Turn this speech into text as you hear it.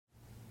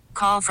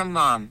call from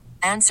mom.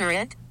 Answer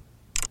it.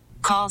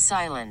 Call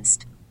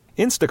silenced.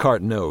 Instacart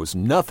knows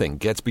nothing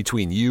gets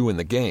between you and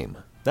the game.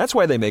 That's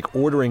why they make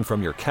ordering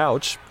from your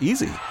couch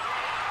easy.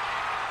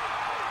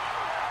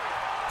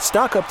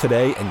 Stock up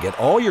today and get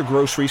all your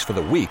groceries for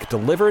the week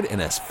delivered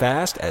in as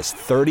fast as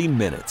 30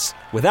 minutes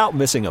without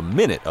missing a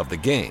minute of the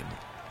game.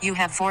 You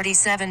have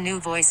 47 new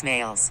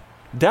voicemails.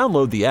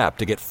 Download the app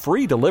to get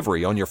free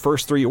delivery on your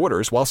first 3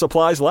 orders while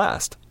supplies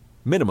last.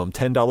 Minimum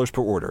 $10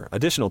 per order.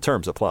 Additional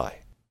terms apply.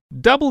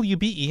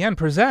 WBEN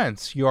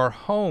presents your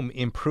home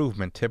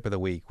improvement tip of the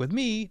week with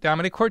me,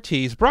 Domenic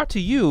Cortese, brought to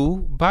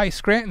you by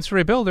Scranton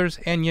Surrey Builders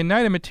and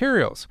United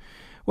Materials.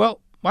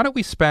 Well, why don't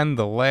we spend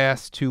the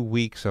last 2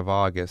 weeks of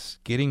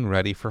August getting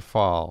ready for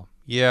fall?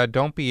 Yeah,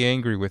 don't be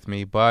angry with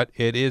me, but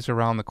it is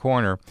around the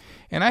corner.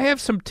 And I have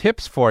some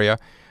tips for you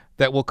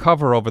that we'll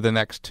cover over the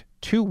next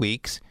 2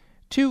 weeks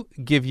to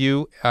give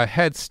you a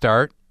head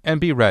start and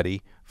be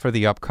ready for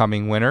the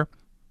upcoming winter.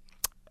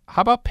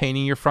 How about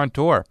painting your front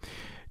door?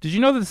 Did you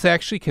know that this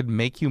actually could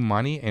make you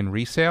money in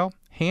resale?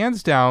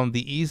 Hands down,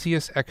 the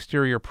easiest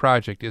exterior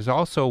project is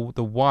also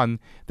the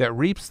one that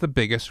reaps the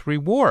biggest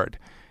reward.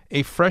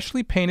 A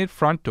freshly painted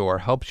front door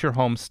helps your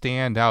home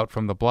stand out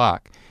from the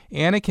block,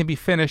 and it can be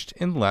finished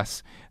in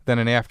less than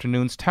an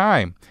afternoon's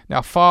time.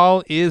 Now,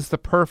 fall is the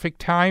perfect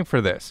time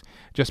for this.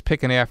 Just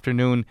pick an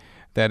afternoon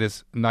that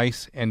is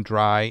nice and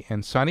dry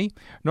and sunny.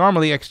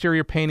 Normally,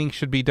 exterior painting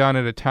should be done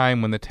at a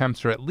time when the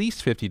temps are at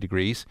least 50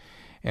 degrees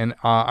and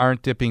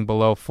aren't dipping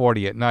below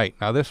 40 at night.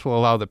 Now, this will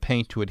allow the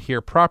paint to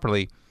adhere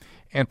properly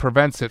and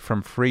prevents it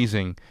from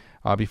freezing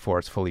before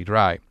it's fully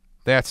dry.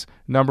 That's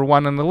number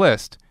one on the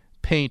list.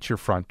 Paint your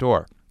front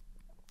door.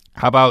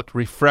 How about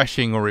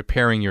refreshing or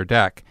repairing your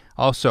deck?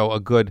 Also a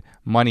good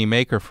money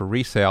maker for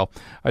resale.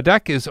 A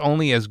deck is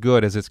only as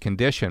good as its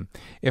condition.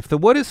 If the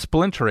wood is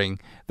splintering,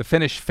 the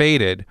finish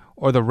faded,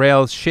 or the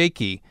rails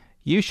shaky,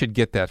 you should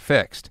get that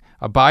fixed.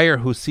 A buyer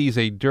who sees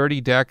a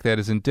dirty deck that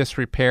is in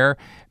disrepair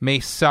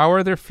may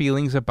sour their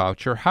feelings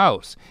about your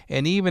house.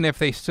 And even if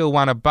they still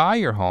want to buy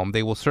your home,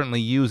 they will certainly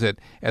use it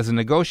as a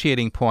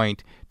negotiating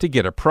point to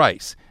get a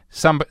price.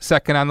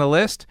 Second on the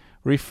list,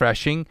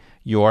 refreshing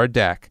your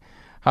deck.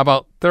 How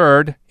about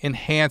third,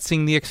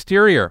 enhancing the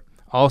exterior?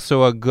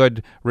 Also a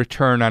good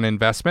return on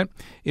investment.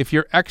 If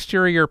your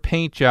exterior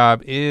paint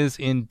job is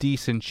in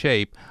decent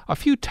shape, a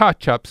few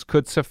touch-ups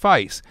could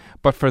suffice.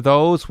 But for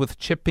those with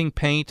chipping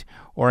paint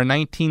or a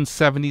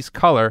 1970s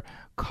color,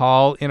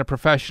 call in a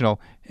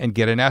professional and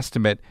get an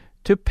estimate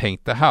to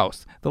paint the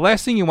house. The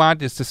last thing you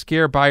want is to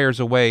scare buyers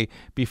away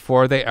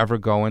before they ever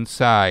go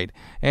inside.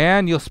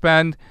 And you'll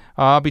spend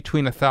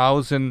between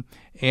 $1,000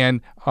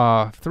 and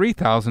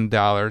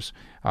 $3,000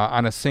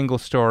 on a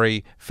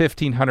single-story,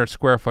 1,500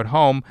 square foot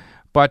home.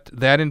 But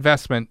that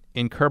investment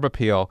in curb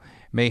appeal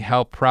may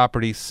help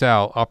properties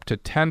sell up to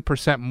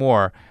 10%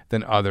 more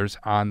than others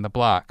on the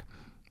block.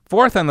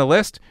 Fourth on the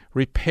list,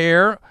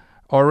 repair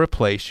or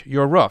replace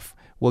your roof.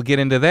 We'll get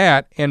into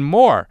that and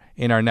more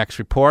in our next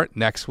report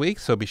next week,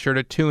 so be sure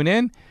to tune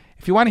in.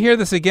 If you want to hear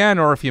this again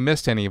or if you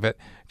missed any of it,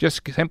 just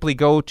simply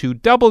go to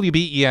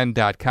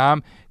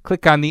WBEN.com,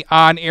 click on the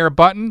on-air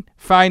button,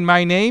 find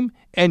my name,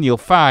 and you'll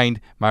find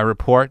my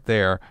report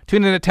there.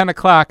 Tune in at 10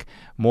 o'clock,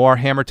 more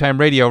Hammer Time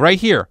Radio right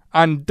here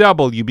on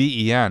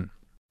WBEN.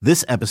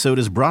 This episode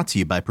is brought to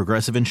you by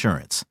Progressive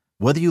Insurance.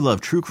 Whether you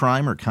love true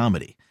crime or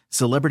comedy,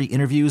 celebrity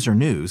interviews or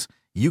news,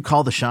 you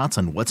call the shots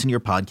on what's in your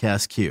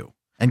podcast queue.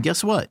 And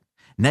guess what?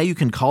 Now you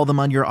can call them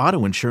on your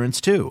auto insurance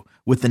too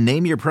with the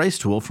Name Your Price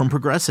tool from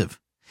Progressive.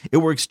 It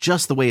works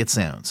just the way it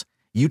sounds.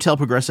 You tell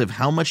Progressive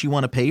how much you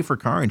want to pay for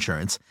car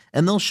insurance,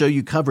 and they'll show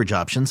you coverage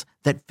options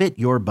that fit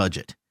your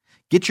budget.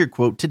 Get your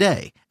quote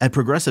today at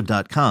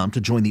Progressive.com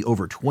to join the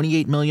over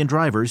 28 million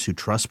drivers who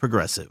trust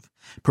Progressive.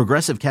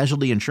 Progressive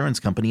Casualty Insurance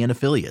Company and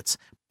Affiliates.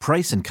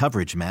 Price and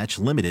coverage match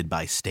limited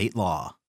by state law.